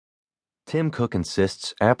Tim Cook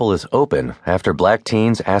insists Apple is open after black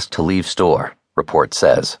teens ask to leave store, report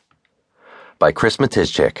says. By Chris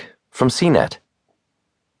Matyszczyk, from CNET.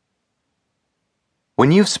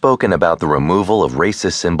 When you've spoken about the removal of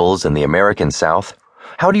racist symbols in the American South,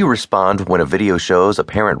 how do you respond when a video shows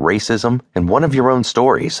apparent racism in one of your own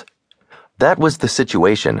stories? That was the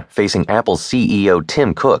situation facing Apple's CEO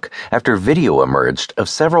Tim Cook after video emerged of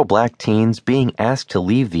several black teens being asked to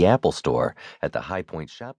leave the Apple Store at the High Point shopping